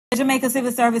The Jamaica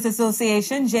Civil Service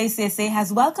Association, JCSA,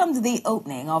 has welcomed the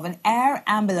opening of an air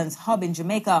ambulance hub in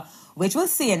Jamaica, which will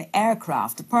see an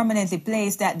aircraft permanently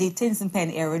placed at the Tinson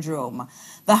Pen Aerodrome.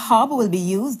 The hub will be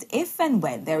used if and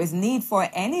when there is need for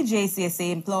any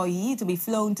JCSA employee to be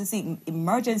flown to seek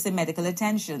emergency medical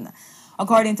attention.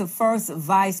 According to First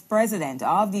Vice President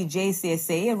of the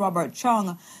JCSA, Robert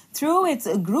Chung, through its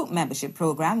group membership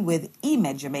program with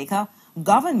eMed Jamaica,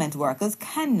 government workers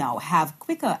can now have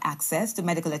quicker access to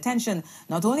medical attention,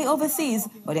 not only overseas,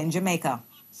 but in Jamaica.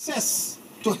 Access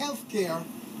to healthcare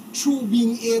through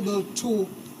being able to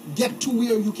get to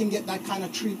where you can get that kind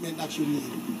of treatment that you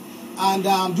need. And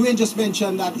Dwayne just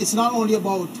mentioned that it's not only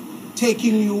about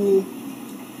taking you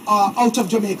out of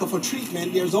Jamaica for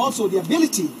treatment, there's also the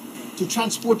ability to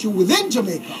transport you within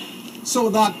Jamaica so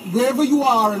that wherever you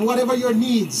are and whatever your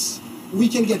needs, we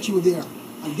can get you there.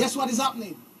 And guess what is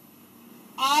happening?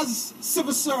 As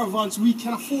civil servants, we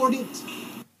can afford it.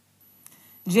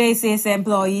 JCSA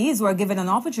employees were given an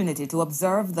opportunity to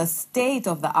observe the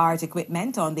state-of-the-art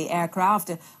equipment on the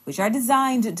aircraft, which are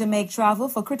designed to make travel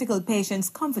for critical patients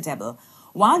comfortable.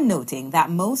 While noting that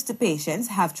most patients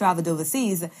have traveled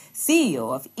overseas,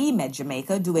 CEO of eMed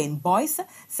Jamaica, Dwayne Boyce,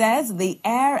 says the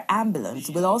air ambulance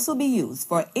will also be used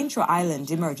for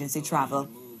intra-island emergency travel.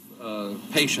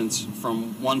 Patients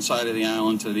from one side of the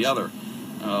island to the other.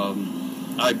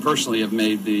 I personally have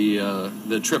made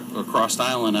the trip across the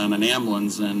island on an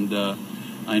ambulance, and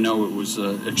I know it was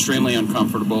extremely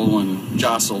uncomfortable and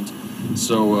jostled.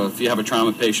 So if you have a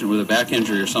trauma patient with a back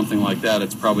injury or something like that,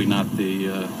 it's probably not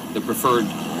the preferred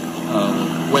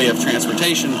way of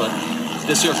transportation. But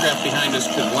this aircraft behind us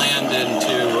could land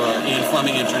into Ian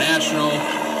Fleming International,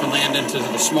 could land into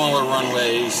the smaller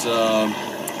runways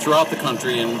throughout the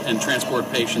country and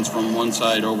transport patients from one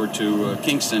side over to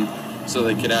Kingston, so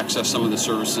they could access some of the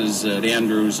services at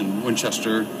Andrews and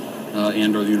Winchester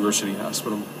and or the University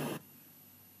Hospital.